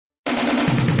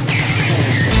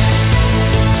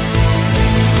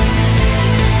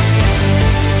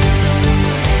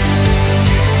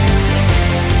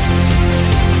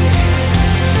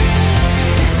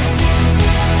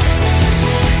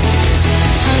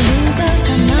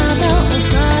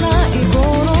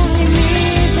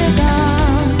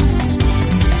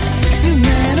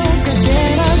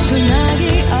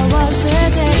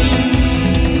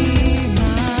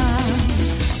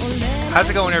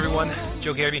it going, everyone?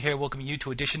 Joe Garrity here, welcoming you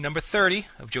to edition number 30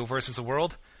 of Joe vs. the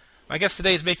World. My guest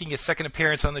today is making his second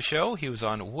appearance on the show. He was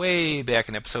on way back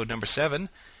in episode number 7,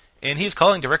 and he's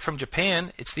calling direct from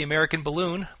Japan. It's the American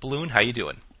Balloon. Balloon, how you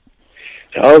doing?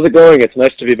 How's it going? It's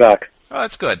nice to be back. Oh,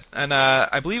 that's good. And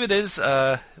I believe it is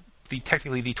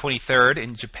technically the 23rd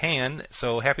in Japan,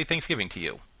 so happy Thanksgiving to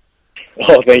you.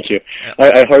 Oh, thank you. Yeah.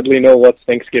 I hardly know what's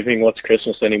Thanksgiving, what's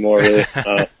Christmas anymore, really.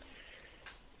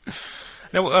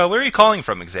 Now, where are you calling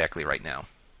from exactly right now?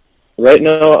 Right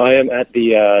now, I am at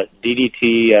the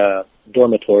DDT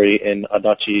dormitory in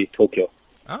Adachi, Tokyo.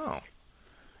 Oh.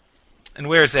 And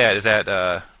where is that? Is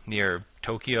that near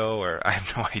Tokyo, or I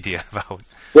have no idea about?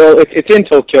 Well, it's in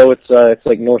Tokyo. It's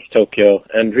like North Tokyo,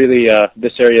 and really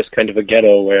this area is kind of a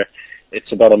ghetto where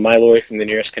it's about a mile away from the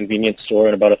nearest convenience store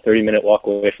and about a 30-minute walk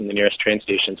away from the nearest train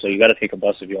station. So you got to take a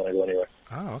bus if you want to go anywhere.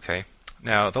 Oh, okay.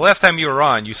 Now, the last time you were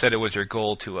on, you said it was your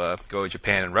goal to go to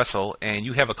Japan and wrestle, and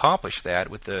you have accomplished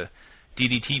that with the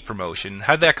DDT promotion.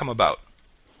 How did that come about?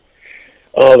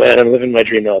 Oh, man, I'm living my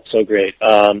dream now. It's so great.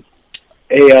 A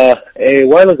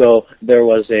while ago, there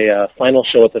was a final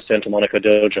show at the Santa Monica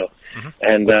Dojo,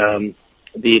 and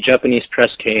the Japanese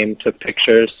press came, took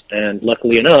pictures, and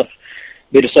luckily enough,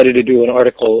 they decided to do an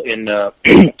article in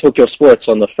Tokyo Sports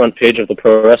on the front page of the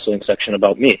pro wrestling section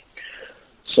about me.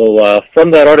 So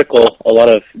from that article, a lot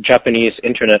of Japanese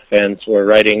internet fans were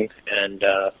writing, and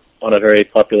on a very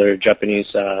popular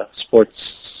Japanese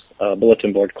sports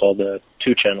bulletin board called the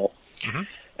 2 Channel. Mm-hmm.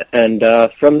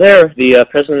 And from there, the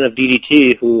president of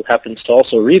DDT, who happens to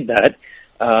also read that,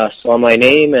 saw my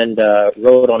name and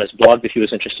wrote on his blog that he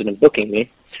was interested in booking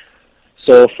me.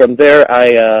 So from there,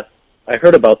 I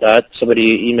heard about that.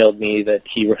 Somebody emailed me that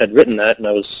he had written that, and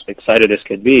I was excited as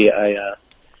could be.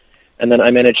 And then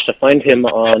I managed to find him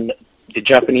on the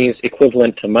Japanese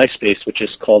equivalent to MySpace, which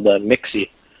is called Mixi.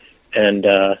 And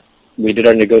we did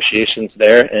our negotiations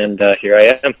there, and here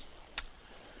I am.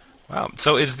 Wow.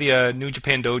 So is the New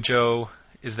Japan Dojo,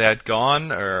 is that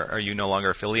gone, or are you no longer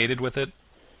affiliated with it?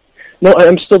 No,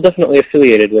 I'm still definitely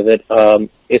affiliated with it.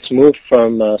 It's moved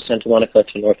from Santa Monica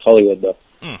to North Hollywood, though.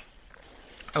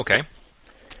 Okay.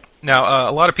 Now,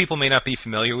 a lot of people may not be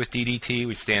familiar with DDT,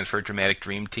 which stands for Dramatic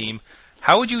Dream Team.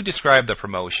 How would you describe the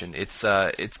promotion? It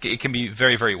can be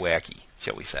very, very wacky,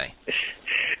 shall we say?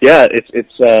 Yeah,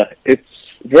 it's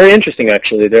very interesting,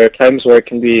 actually. There are times where it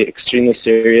can be extremely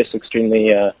serious,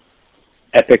 extremely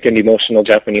epic and emotional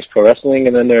Japanese pro wrestling,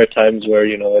 and then there are times where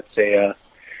it's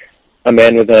a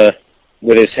man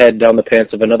with his head down the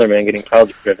pants of another man getting pile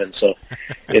driven. So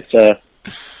it's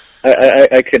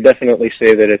I could definitely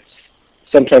say that it's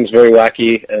sometimes very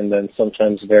wacky and then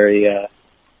sometimes very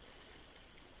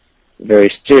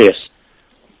very serious.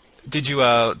 Did you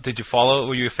follow?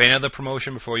 Were you a fan of the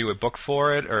promotion before you were booked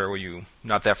for it, or were you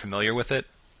not that familiar with it?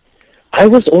 I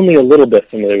was only a little bit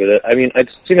familiar with it. I mean, I'd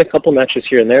seen a couple matches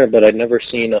here and there, but I'd never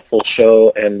seen a full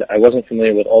show, and I wasn't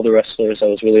familiar with all the wrestlers. I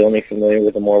was really only familiar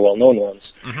with the more well-known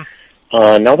ones.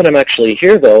 Mm-hmm. Now that I'm actually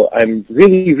here, though, I'm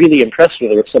really, really impressed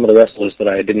with some of the wrestlers that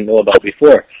I didn't know about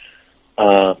before.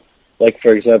 Like,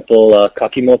 for example,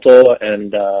 Kakimoto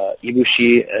and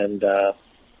Ibushi and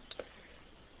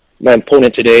my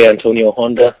opponent today, Antonio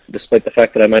Honda. Despite the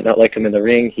fact that I might not like him in the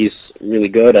ring, he's really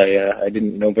good. I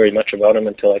didn't know very much about him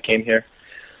until I came here.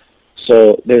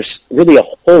 So there's really a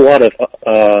whole lot of,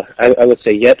 I would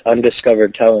say, yet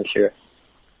undiscovered talent here,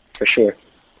 for sure.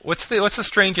 What's the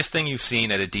strangest thing you've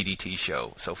seen at a DDT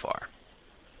show so far?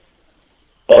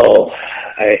 Oh,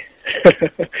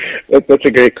 that's a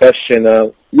great question.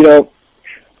 I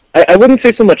wouldn't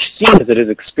say so much seen as it is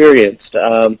experienced.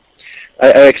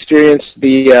 I experienced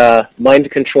the mind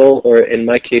control, or in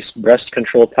my case, breast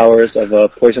control powers of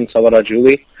Poison Sawara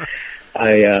Julie.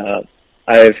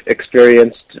 I've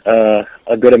experienced a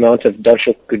good amount of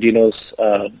Dansho Kudino's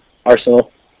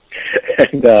arsenal,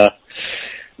 and there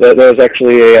was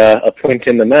actually a point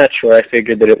in the match where I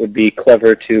figured that it would be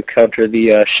clever to counter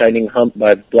the shining hump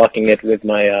by blocking it with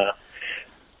my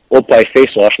Oppai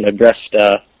face wash, my breast,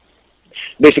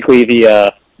 basically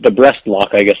the breast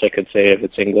lock, I guess I could say if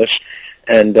it's English.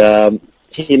 And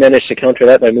he managed to counter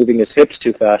that by moving his hips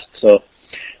too fast. So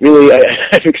really,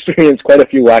 I've experienced quite a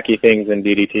few wacky things in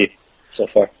DDT so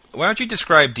far. Why don't you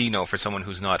describe Dino for someone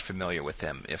who's not familiar with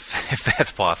him, if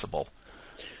that's possible?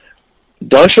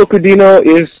 Dansho Kudino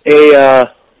is a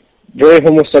very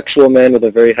homosexual man with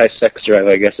a very high sex drive,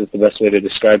 I guess is the best way to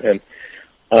describe him.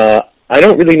 I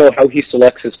don't really know how he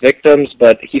selects his victims,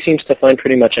 but he seems to find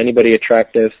pretty much anybody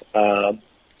attractive,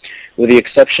 with the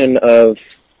exception of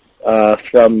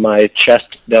from my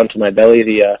chest down to my belly,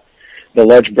 the the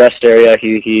large breast area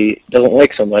he doesn't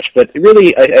like so much. But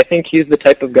really, I think he's the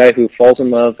type of guy who falls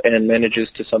in love and manages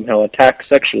to somehow attack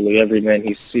sexually every man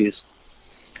he sees.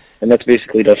 And that's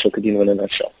basically Danshoku Dino in a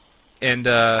nutshell. And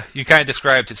you kind of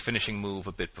described his finishing move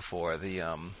a bit before,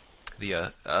 the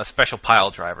special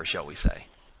pile driver, shall we say.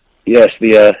 Yes,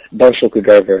 the Danshoku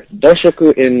driver.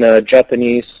 Danshoku in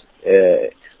Japanese,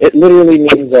 it literally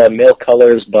means male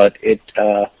colors, but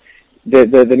the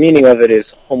meaning of it is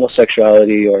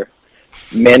homosexuality or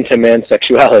man-to-man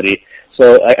sexuality.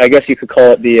 So I guess you could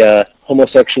call it the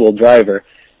homosexual driver.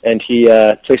 And he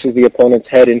places the opponent's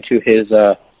head into his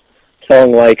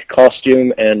thong-like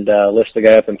costume and lifts the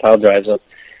guy up and pile drives him.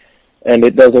 And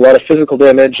it does a lot of physical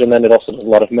damage, and then it also does a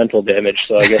lot of mental damage,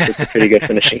 so I guess it's a pretty good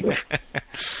finishing move.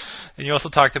 And you also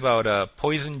talked about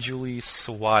Poison Julie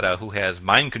Sawada, who has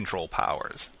mind control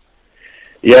powers.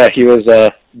 Yeah, he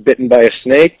was bitten by a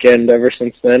snake, and ever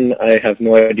since then, I have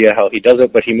no idea how he does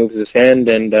it, but he moves his hand,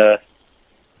 and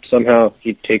somehow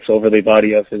he takes over the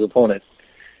body of his opponent.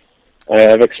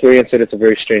 I've experienced it. It's a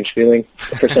very strange feeling.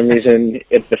 For some reason,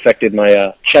 it affected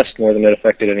my chest more than it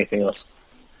affected anything else.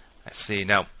 I see.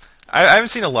 Now, I haven't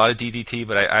seen a lot of DDT,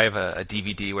 but I have a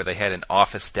DVD where they had an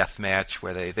office death match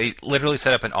where they literally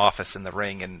set up an office in the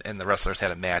ring and the wrestlers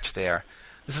had a match there.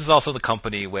 This is also the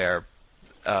company where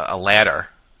a ladder,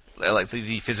 like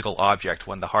the physical object,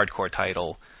 won the hardcore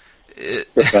title.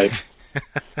 Right.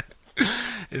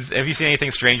 Have you seen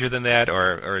anything stranger than that,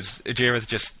 or do you ever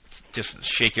just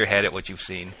shake your head at what you've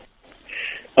seen?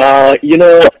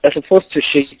 As opposed to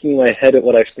shaking my head at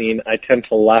what I've seen, I tend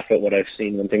to laugh at what I've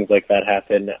seen when things like that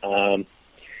happen.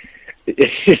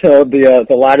 The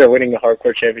ladder winning the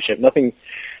hardcore championship, nothing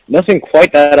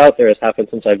quite that out there has happened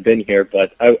since I've been here,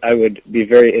 but I would be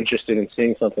very interested in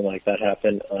seeing something like that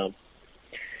happen.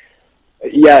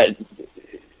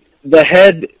 The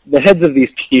heads of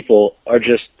these people are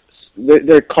just,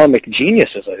 they're comic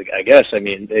geniuses, I guess. I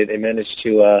mean, they managed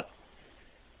to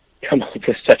come up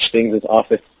with such things as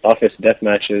office death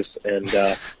matches and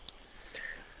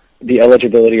the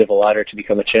eligibility of a ladder to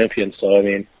become a champion. So, I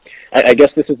mean, I guess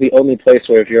this is the only place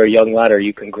where if you're a young ladder,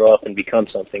 you can grow up and become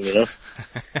something, you know?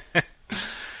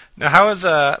 Now, how is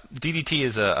DDT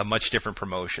is a much different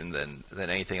promotion than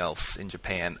anything else in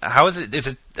Japan. How is it? Is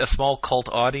it a small cult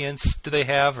audience do they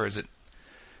have, or is it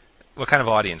what kind of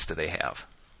audience do they have?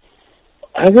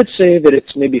 I would say that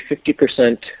it's maybe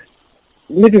 50%,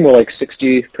 maybe more like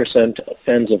 60%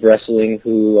 fans of wrestling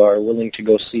who are willing to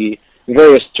go see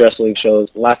various wrestling shows,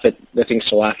 laugh at the things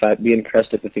to laugh at, be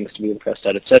impressed at the things to be impressed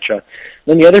at, etc.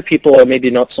 Then the other people are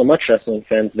maybe not so much wrestling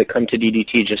fans that come to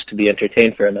DDT just to be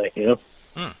entertained for a night, you know?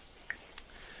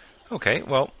 Okay,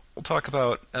 well, we'll talk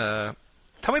about...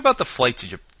 tell me about the flight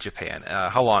to Japan.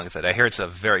 How long is it? I hear it's a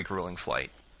very grueling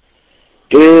flight.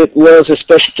 It was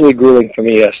especially grueling for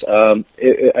me, yes.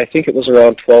 I think it was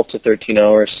around 12 to 13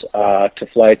 hours to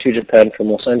fly to Japan from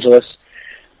Los Angeles.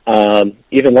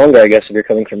 Even longer, I guess, if you're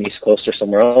coming from East Coast or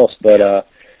somewhere else. But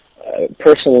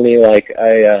personally,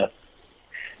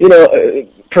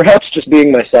 perhaps just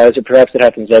being my size, or perhaps it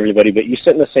happens to everybody, but you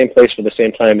sit in the same place for the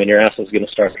same time and your ass is going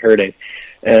to start hurting.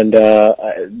 And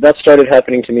that started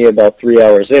happening to me about 3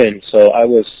 hours in. So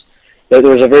there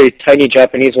was a very tiny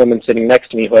Japanese woman sitting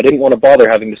next to me who I didn't want to bother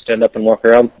having to stand up and walk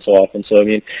around so often. So, I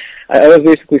mean, I was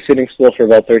basically sitting still for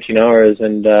about 13 hours,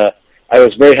 and I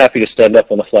was very happy to stand up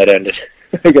when the flight ended.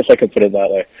 I guess I could put it that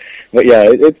way. But, yeah,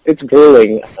 it's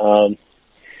grueling.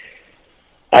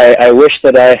 I wish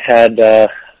that I had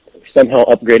somehow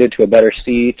upgraded to a better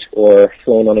seat or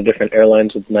flown on a different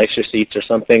airlines with nicer seats or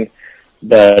something.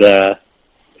 But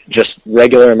just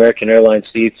regular American Airlines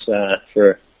seats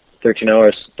for 13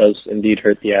 hours does indeed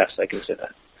hurt the ass, I can say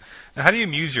that. Now, how do you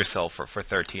amuse yourself for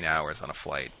 13 hours on a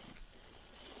flight?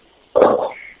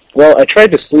 Well, I tried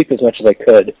to sleep as much as I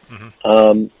could.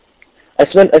 Mm-hmm. I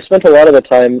spent a lot of the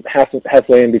time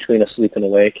halfway in between asleep and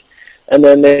awake. And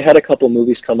then they had a couple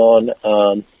movies come on.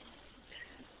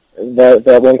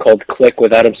 That one called Click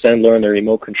with Adam Sandler and the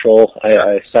remote control.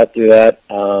 I sat through that.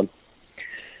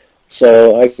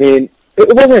 So, I mean...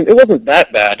 It wasn't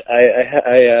that bad.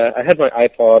 I had my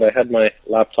iPod, I had my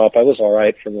laptop. I was all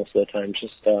right for most of the time.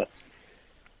 Just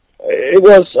it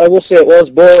was, I will say, it was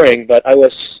boring, but I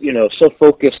was, so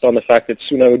focused on the fact that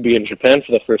soon I would be in Japan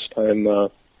for the first time.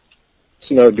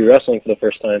 Soon I would be wrestling for the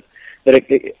first time. That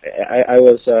I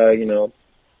was,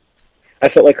 I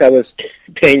felt like I was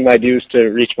paying my dues to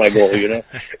reach my goal. So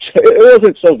it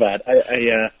wasn't so bad.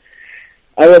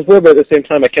 I was bored, but at the same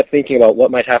time, I kept thinking about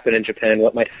what might happen in Japan,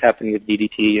 what might happen with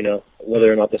DDT,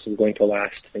 whether or not this is going to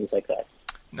last, things like that.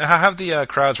 Now, how have the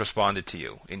crowds responded to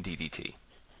you in DDT?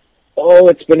 Oh,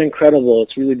 it's been incredible.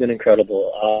 It's really been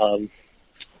incredible.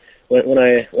 when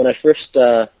I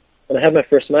had my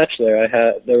first match there,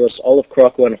 there was all of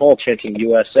Korakuen Hall chanting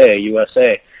USA,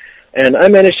 USA. And I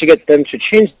managed to get them to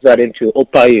change that into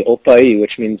Oppai, Oppai,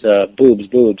 which means boobs,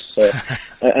 boobs. So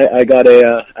I got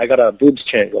a boobs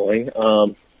chant going.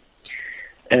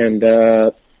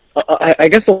 I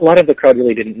guess a lot of the crowd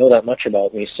really didn't know that much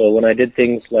about me. So when I did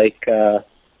things like the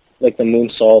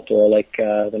moonsault or like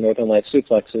the Northern Light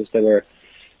suplexes, they were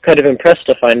kind of impressed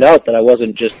to find out that I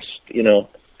wasn't just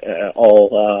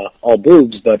all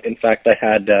boobs, but in fact I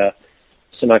had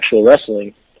some actual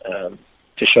wrestling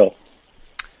to show.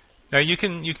 Now you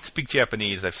can speak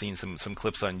Japanese. I've seen some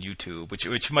clips on YouTube,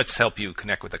 which must help you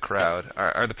connect with the crowd.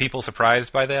 Are the people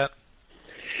surprised by that?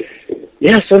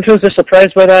 Yeah, sometimes they're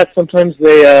surprised by that. Sometimes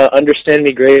they understand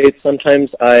me great.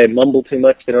 Sometimes I mumble too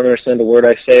much. They don't understand a word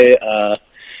I say.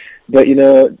 But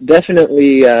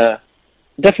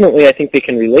definitely I think they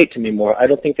can relate to me more. I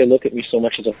don't think they look at me so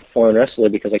much as a foreign wrestler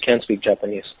because I can speak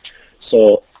Japanese.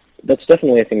 So that's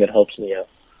definitely a thing that helps me out.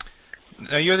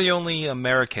 Now, you're the only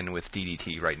American with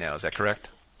DDT right now, is that correct?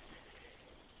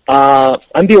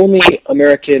 I'm the only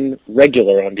American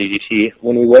regular on DDT.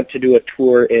 When we went to do a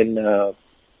tour in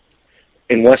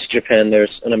West Japan,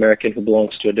 there's an American who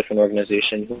belongs to a different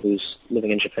organization who's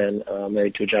living in Japan,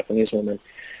 married to a Japanese woman.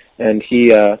 And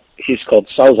he's called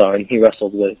Salazar, and he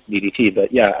wrestled with DDT.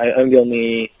 But yeah, I'm the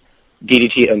only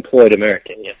DDT employed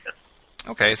American, yeah.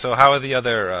 Okay, so how are the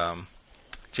other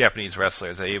Japanese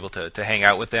wrestlers? Are you able to hang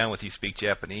out with them with you speak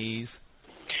Japanese?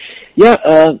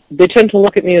 Yeah, they tend to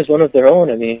look at me as one of their own.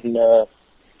 I mean,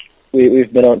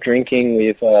 we've been out drinking.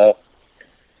 We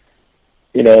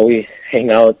hang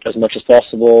out as much as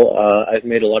possible. I've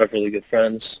made a lot of really good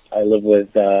friends. I live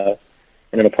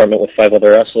in an apartment with 5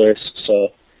 other wrestlers,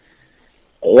 so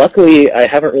luckily I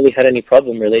haven't really had any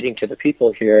problem relating to the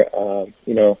people here.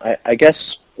 I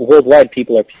guess worldwide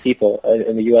people are people.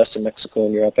 In the U.S. and Mexico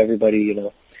and Europe, everybody,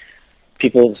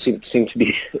 people seem to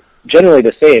be generally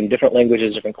the same, different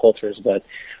languages, different cultures, but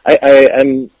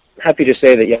I'm happy to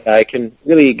say that, yeah, I can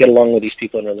really get along with these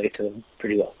people and relate to them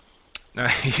pretty well. Now,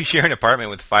 you share an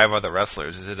apartment with 5 other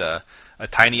wrestlers. Is it a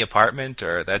tiny apartment,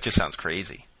 or that just sounds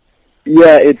crazy?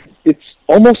 Yeah, it's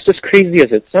almost as crazy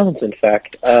as it sounds, in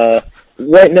fact.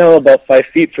 Right now, about 5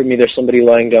 feet from me, there's somebody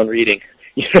lying down reading.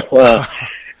 So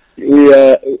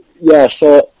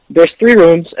there's 3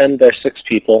 rooms, and there's 6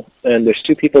 people, and there's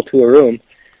 2 people to a room,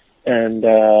 and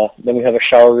then we have a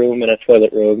shower room and a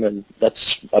toilet room, and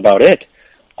that's about it.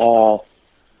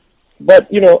 But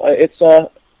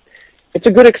it's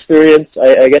a good experience.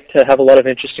 I get to have a lot of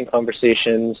interesting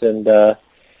conversations, and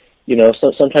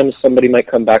sometimes somebody might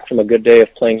come back from a good day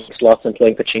of playing slots and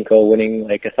playing pachinko, winning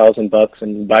like $1,000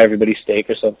 and buy everybody steak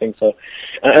or something. So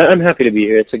I'm happy to be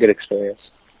here. It's a good experience.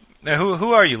 Now,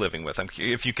 who are you living with?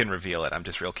 If you can reveal it, I'm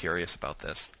just real curious about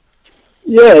this.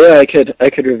 Yeah, I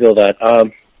could reveal that.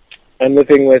 I'm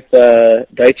living with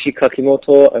Daichi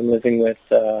Kakimoto. I'm living with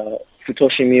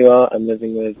Futoshi Miwa. I'm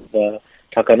living with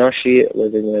Takanashi,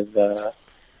 living with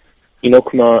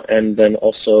Inokuma, and then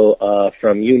also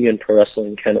from Union Pro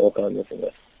Wrestling, Ken Oka I'm living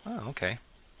with. Oh, okay.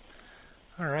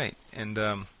 All right. And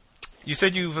you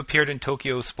said you've appeared in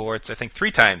Tokyo Sports, I think 3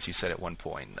 times you said at one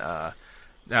point.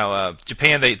 Now,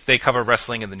 Japan, they cover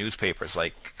wrestling in the newspapers.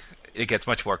 Like, it gets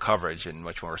much more coverage and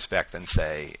much more respect than,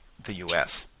 say, the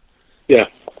U.S. Yeah.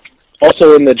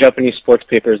 Also in the Japanese sports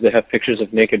papers, they have pictures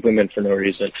of naked women for no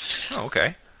reason. Oh,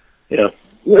 okay. Yeah.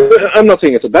 I'm not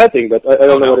saying it's a bad thing, but I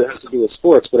don't know what it has to do with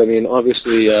sports. But I mean,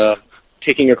 obviously,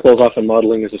 taking your clothes off and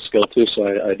modeling is a skill too,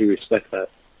 so I do respect that.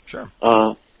 Sure.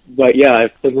 But yeah,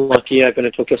 I've been lucky. I've been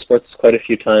to Tokyo Sports quite a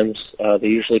few times. They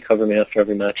usually cover me after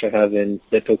every match I have in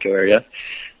the Tokyo area,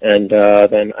 and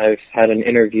then I've had an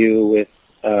interview with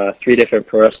 3 different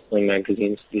pro wrestling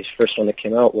magazines. The first one that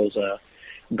came out was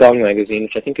Gong magazine,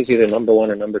 which I think is either number 1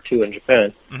 or number 2 in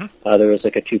Japan. Mm-hmm. There was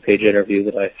like a 2-page interview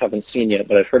that I haven't seen yet,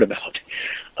 but I've heard about.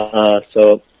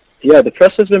 So, yeah, the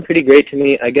press has been pretty great to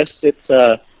me. I guess it's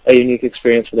a unique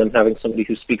experience for them having somebody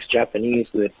who speaks Japanese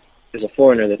that is a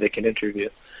foreigner that they can interview.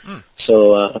 Mm.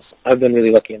 So I've been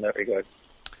really lucky in that regard.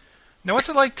 Now, what's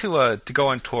it like to go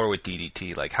on tour with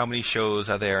DDT? Like, how many shows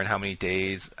are there and how many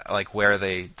days? Like, where are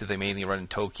they? Do they mainly run in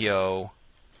Tokyo?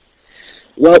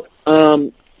 Well,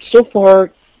 so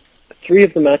far, 3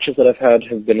 of the matches that I've had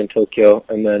have been in Tokyo,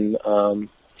 and then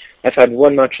I've had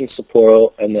 1 match in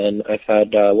Sapporo, and then I've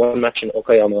had 1 match in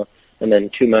Okayama, and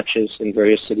then 2 matches in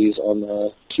various cities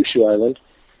on Kyushu Island.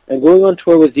 And going on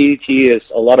tour with DDT is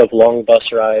a lot of long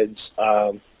bus rides,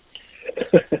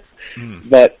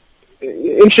 but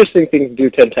interesting things do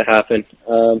tend to happen.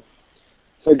 For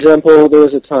example, there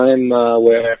was a time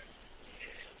where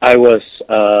I was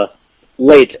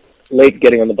late late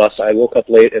getting on the bus. I woke up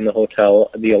late in the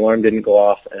hotel. The alarm didn't go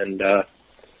off, and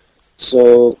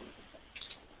so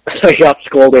I got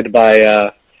scolded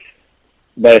by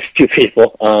a few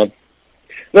people.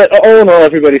 But all in all,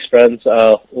 everybody's friends.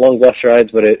 Long bus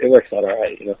rides, but it works out all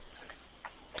right, you know.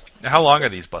 How long are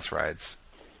these bus rides?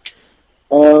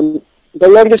 The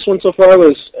longest one so far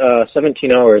was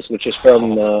 17 hours, which is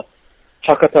from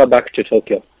Hakata back to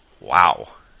Tokyo. Wow.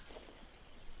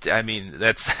 I mean,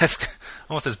 that's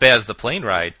almost as bad as the plane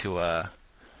ride to...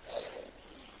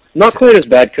 Not quite as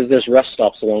bad, because there's rest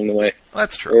stops along the way.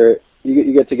 That's true. Where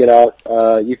you get to get out.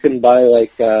 You can buy,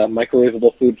 like,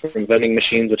 microwavable food from vending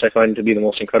machines, which I find to be the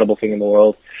most incredible thing in the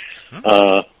world.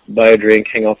 Buy a drink,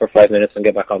 hang out for 5 minutes, and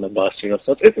get back on the bus, you know.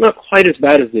 So it's not quite as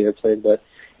bad as the airplane, but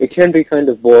it can be kind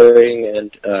of boring,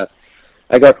 and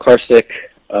I got car sick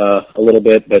a little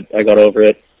bit, but I got over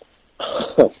it.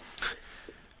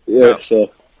 So...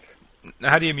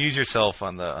 How do you amuse yourself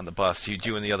on the bus? Do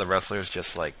you and the other wrestlers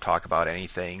just like talk about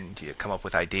anything? Do you come up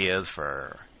with ideas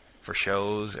for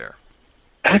shows or?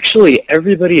 Actually,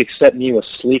 everybody except me was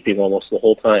sleeping almost the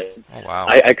whole time. Oh wow!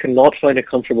 I could not find a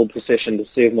comfortable position to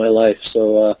save my life,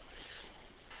 so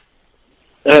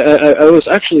I was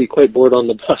actually quite bored on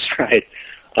the bus ride.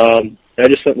 I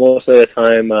just spent most of the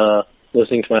time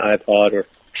listening to my iPod or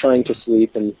trying to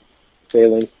sleep and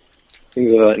failing,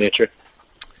 things of that nature.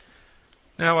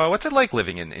 Now, what's it like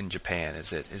living in Japan?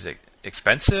 Is it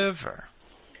expensive or?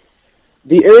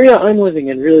 The area I'm living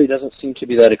in really doesn't seem to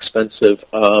be that expensive.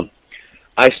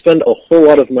 I spend a whole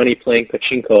lot of money playing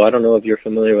pachinko. I don't know if you're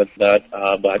familiar with that,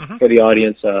 but for the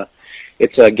audience,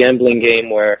 it's a gambling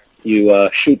game where you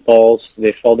shoot balls,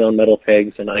 they fall down metal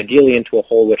pegs, and ideally into a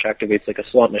hole which activates like a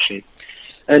slot machine.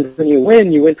 And when you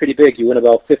win pretty big. You win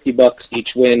about $50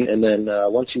 each win, and then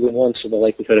once you win once, so the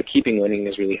likelihood of keeping winning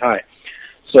is really high.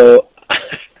 So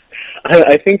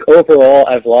I think overall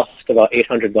I've lost about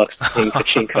 $800 playing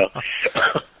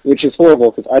pachinko, which is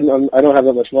horrible because I don't have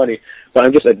that much money, but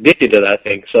I'm just addicted to that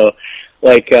thing. So,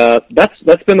 like,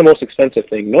 that's been the most expensive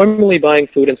thing. Normally, buying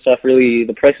food and stuff, really,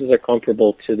 the prices are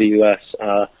comparable to the U.S.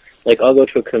 Like, I'll go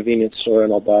to a convenience store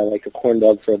and I'll buy like a corn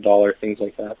dog for $1, things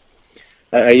like that.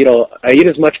 I eat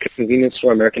as much convenience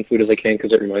store American food as I can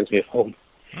because it reminds me of home.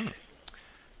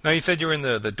 Now, you said you were in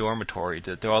the dormitory.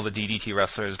 Do all the DDT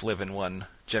wrestlers live in one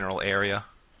general area?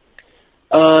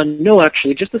 No,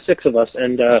 actually, just the 6 of us.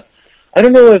 And I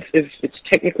don't know if it's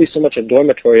technically so much a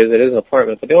dormitory as it is an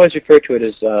apartment, but they always refer to it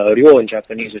as ryo in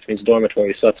Japanese, which means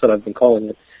dormitory, so that's what I've been calling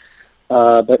it.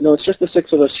 But no, it's just the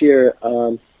 6 of us here.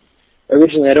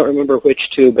 Originally, I don't remember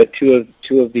which two, but two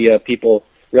of the people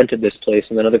rented this place,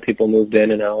 and then other people moved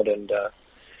in and out, and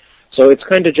so it's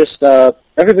kind of just,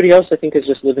 everybody else I think is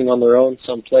just living on their own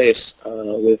someplace,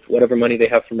 with whatever money they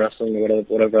have from wrestling or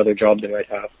whatever other job they might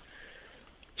have.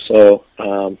 So,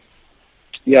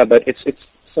 yeah, but it's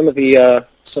some of the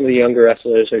younger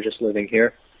wrestlers are just living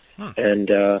here. And,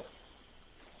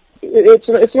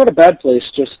 it's not a bad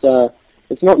place, just,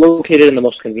 it's not located in the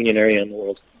most convenient area in the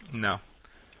world. No.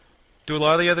 Do a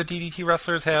lot of the other DDT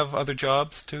wrestlers have other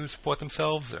jobs to support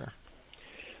themselves, or?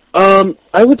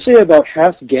 I would say about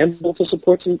half gamble to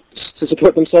support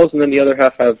themselves, and then the other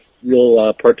half have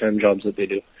real part-time jobs that they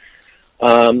do.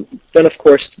 Then, of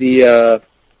course, a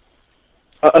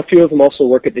few of them also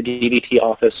work at the DDT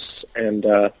office and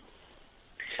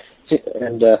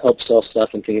help sell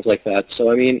stuff and things like that.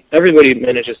 So, I mean, everybody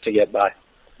manages to get by.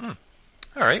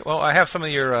 All right. Well, I have some of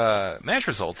your match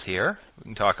results here. We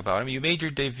can talk about them. You made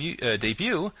your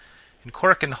debut in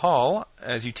Korakuen Hall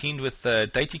as you teamed with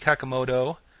Daichi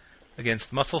Kakamoto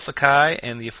against Muscle Sakai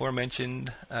and the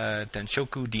aforementioned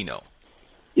Danshoku Dino.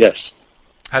 Yes.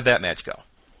 How'd that match go?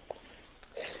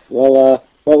 Well,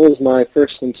 that was my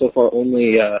first and so far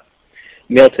only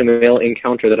male-to-male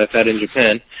encounter that I've had in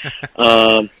Japan.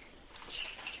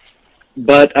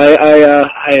 But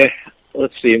I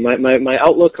let's see, my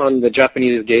outlook on the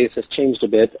Japanese gays has changed a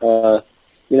bit.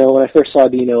 When I first saw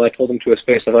Dino, I told him to his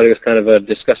face I thought he was kind of a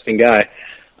disgusting guy.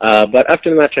 But after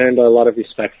the match, I earned a lot of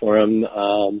respect for him.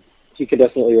 He could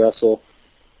definitely wrestle.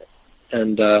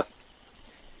 And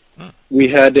we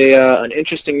had an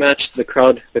interesting match. The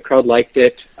crowd liked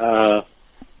it. I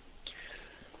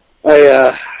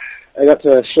got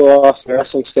to show off my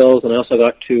wrestling skills, and I also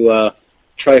got to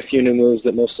try a few new moves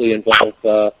that mostly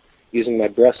involve using my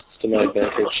breasts to my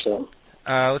advantage. So.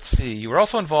 Let's see. You were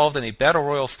also involved in a Battle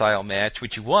Royal style match,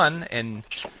 which you won, and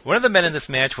one of the men in this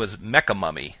match was Mecha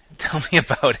Mummy. Tell me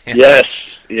about him. Yes,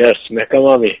 Mecha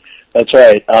Mummy. That's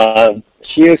right.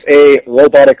 He is a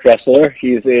robotic wrestler.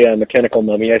 He's a mechanical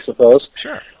mummy, I suppose.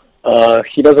 Sure.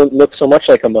 He doesn't look so much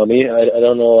like a mummy. I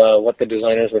don't know what the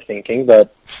designers were thinking,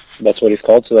 but that's what he's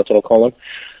called, so that's what I'll call him.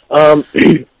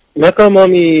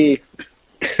 Mekamami,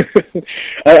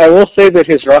 I will say that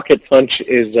his rocket punch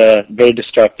is very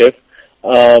destructive,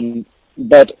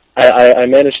 but I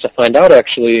managed to find out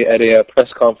actually at a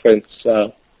press conference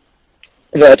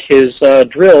that his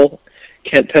drill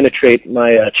can't penetrate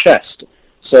my chest.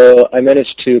 So I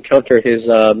managed to counter his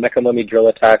Mekamami drill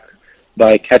attack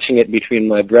by catching it between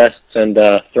my breasts and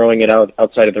throwing it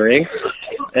outside of the ring.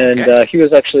 And he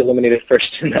was actually eliminated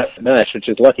first in that match, which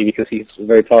is lucky because he's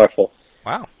very powerful.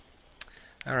 Wow.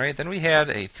 All right, then we had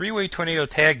a three-way tornado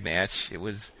tag match. It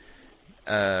was,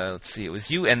 it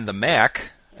was you and the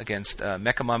Mac against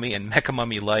Mekamami and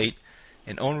Mekamami Light,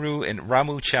 and Onru and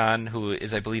Ramu-chan, who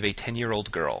is, I believe, a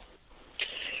 10-year-old girl.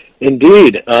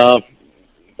 Indeed. I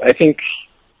think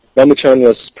Ramu-chan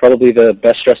was probably the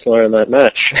best wrestler in that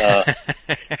match.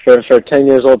 For 10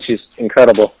 years old, she's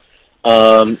incredible.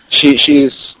 She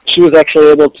was actually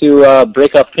able to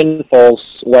break up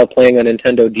pinfalls while playing a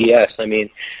Nintendo DS. I mean,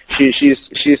 she's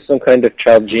some kind of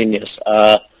child genius.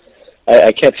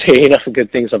 I can't say enough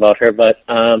good things about her, but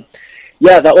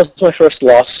yeah, that was my first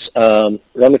loss.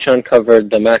 Ramu-chan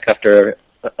covered the Mac after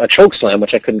a choke slam,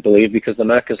 which I couldn't believe because the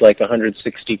Mac is like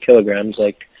 160 kilograms,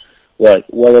 like well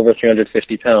over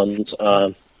 350 pounds,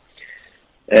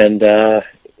 and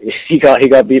he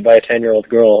got beat by a 10-year-old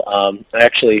girl.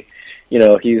 Actually,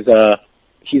 he's the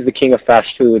king of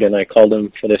fast food, and I called him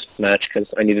for this match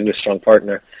because I needed a strong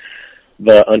partner.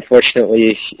 But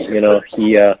unfortunately,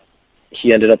 he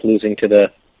ended up losing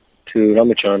to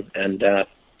Ramu-chan, and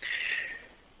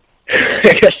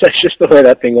I guess that's just the way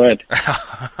that thing went.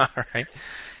 All right.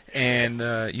 And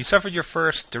you suffered your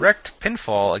first direct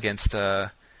pinfall against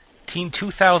Team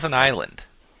 2000 Island.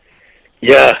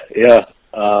 Yeah.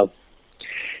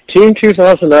 Team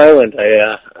 2000 Island,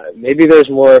 maybe there's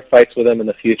more fights with them in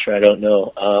the future, I don't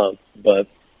know. But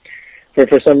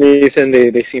for some reason,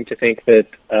 they seem to think that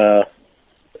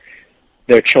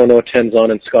they're Chono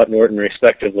Tenzan and Scott Norton,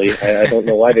 respectively. I don't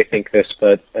know why they think this,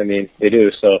 but, I mean, they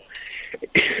do, so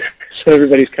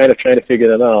everybody's kind of trying to figure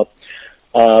them out.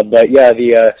 But, yeah,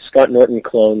 the Scott Norton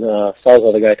clone,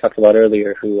 Salza, the guy I talked about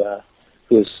earlier,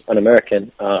 who's an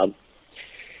American,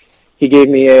 he gave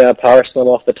me a power slam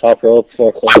off the top rope,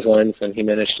 4 clotheslines, and he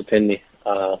managed to pin me.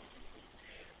 So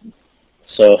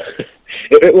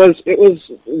it was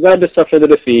glad to suffer the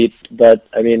defeat, but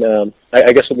I mean,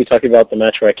 I guess we'll be talking about the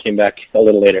match where I came back a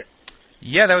little later.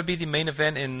 Yeah, that would be the main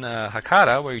event in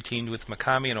Hakata, where you teamed with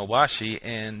Mikami and Owashi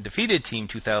and defeated Team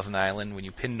 2000 Island when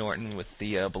you pinned Norton with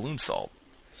the balloon salt.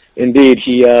 Indeed,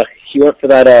 he went for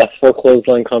that 4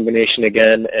 clothesline combination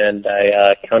again, and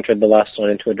I countered the last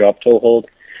one into a drop toe hold,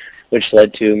 which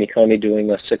led to Mikami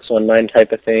doing a 619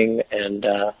 type of thing, and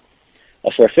a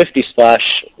 450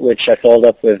 splash, which I followed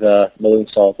up with balloon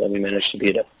salt, and we managed to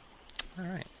beat it. All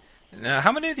right. Now,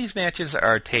 how many of these matches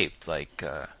are taped? Like,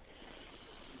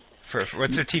 for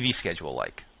what's their TV schedule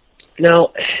like?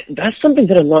 Now, that's something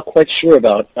that I'm not quite sure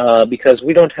about, because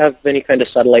we don't have any kind of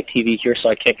satellite TV here, so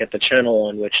I can't get the channel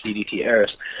on which DDT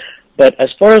airs. But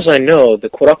as far as I know, the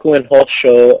Korakuen Hall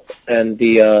show and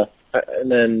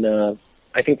then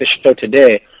I think the show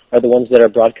today are the ones that are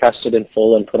broadcasted in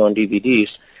full and put on DVDs.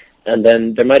 And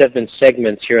then there might have been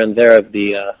segments here and there of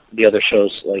the other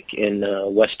shows, like in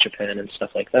West Japan and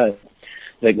stuff like that,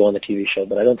 that go on the TV show.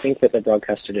 But I don't think that they're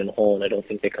broadcasted in whole, and I don't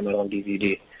think they come out on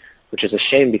DVD, which is a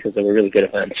shame because they were really good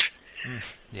events.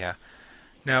 Yeah.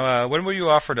 Now, when were you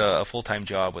offered a full-time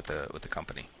job with the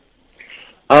company?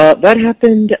 That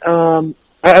happened.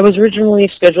 I was originally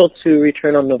scheduled to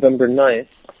return on November 9th.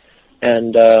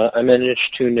 And I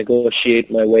managed to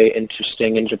negotiate my way into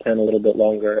staying in Japan a little bit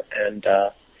longer and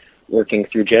working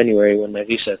through January when my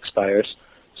visa expires.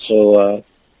 So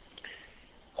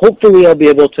hopefully I'll be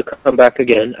able to come back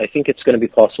again. I think it's going to be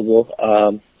possible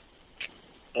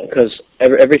because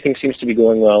everything seems to be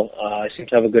going well. I seem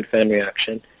to have a good fan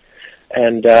reaction.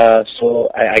 And so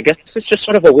I guess it's just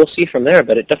sort of a we'll see from there,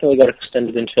 but it definitely got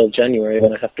extended until January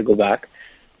when I have to go back.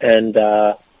 And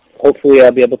hopefully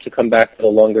I'll be able to come back with a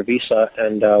longer visa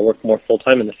and work more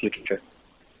full-time in the future.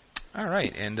 All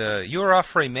right, and you are off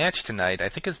for a match tonight. I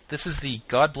think this is the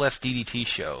God Bless DDT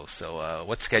show, so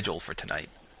what's scheduled for tonight?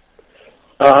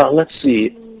 Let's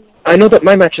see. I know that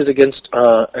my match is against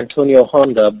Antonio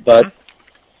Honda, but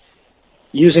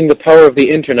using the power of the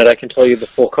internet, I can tell you the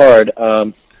full card.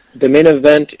 The main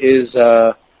event is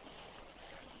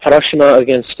Harashima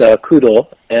against Kudo,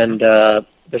 and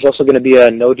there's also going to be a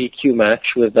no DQ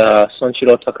match with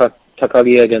Sanshiro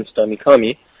Takagi against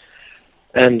Mikami.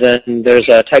 And then there's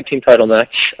a tag team title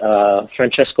match,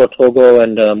 Francesco Togo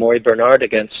and Maury Bernard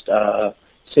against Seiya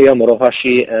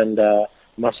Morohashi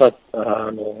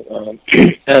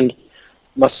and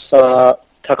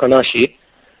Takanashi.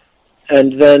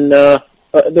 And then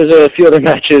there's a few other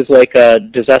matches like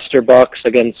Disaster Box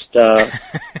against Owashi,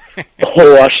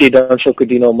 Danshoku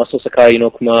Dino, Maso Sakai,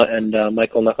 Inokuma, and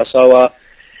Michael Nakasawa,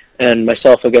 and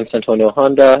myself against Antonio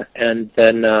Honda, and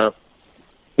then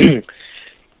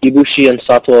Ibushi and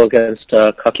Sato against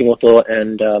Kakimoto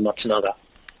and Matsunaga.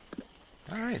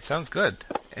 All right, sounds good.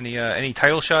 Any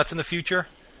title shots in the future?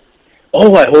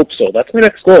 Oh, I hope so. That's my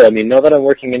next goal. I mean, now that I'm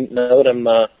working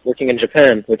in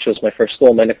Japan, which was my first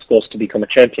goal, my next goal is to become a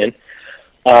champion.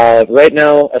 Right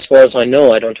now, as far as I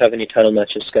know, I don't have any title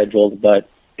matches scheduled, but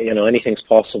anything's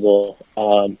possible.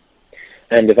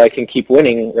 And if I can keep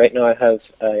winning, right now I have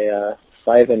a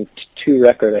 5-2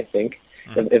 record, I think.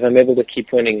 Mm-hmm. If I'm able to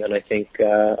keep winning, then I think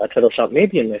a title shot may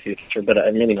be in my future, but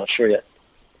I'm really not sure yet.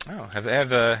 Oh, has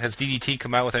DDT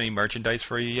come out with any merchandise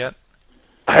for you yet?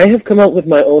 I have come out with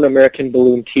my own American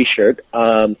Balloon T-shirt.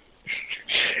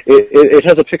 It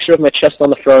has a picture of my chest on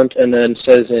the front and then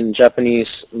says in Japanese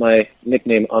my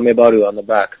nickname, Amebaru, on the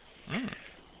back. Mm.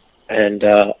 And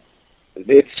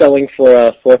it's selling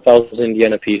for 4,000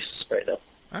 yen a piece right now.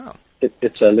 Oh.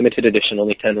 It's a limited edition,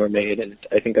 only 10 were made, and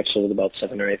I think I've sold about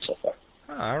 7 or 8 so far.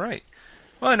 Oh, all right.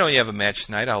 Well, I know you have a match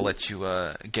tonight. I'll let you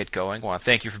get going. I want to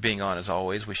thank you for being on, as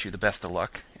always. Wish you the best of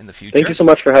luck in the future. Thank you so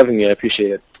much for having me. I appreciate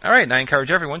it. All right, and I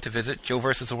encourage everyone to visit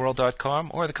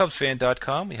joeversustheworld.com or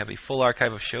thecubsfan.com. We have a full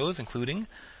archive of shows, including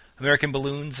American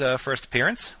Balloon's first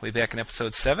appearance, way back in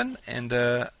Episode 7. And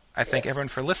I thank everyone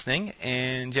for listening.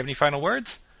 And do you have any final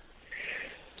words?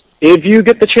 If you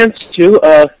get the chance to,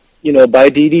 buy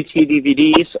DDT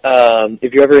DVDs.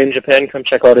 If you're ever in Japan, come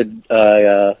check out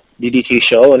a DDT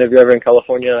show, and if you're ever in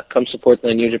California, come support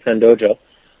the New Japan Dojo.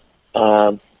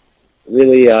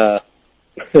 Really,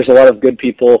 there's a lot of good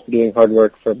people doing hard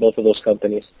work for both of those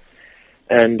companies.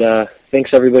 And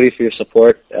thanks, everybody, for your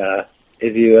support.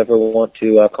 If you ever want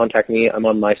to contact me, I'm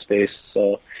on MySpace,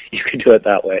 so you can do it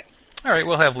that way. All right,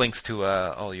 we'll have links to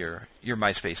all your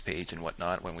MySpace page and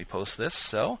whatnot when we post this.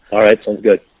 So. All right, sounds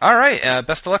good. All right,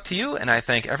 best of luck to you, and I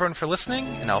thank everyone for listening,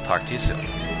 and I'll talk to you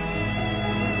soon.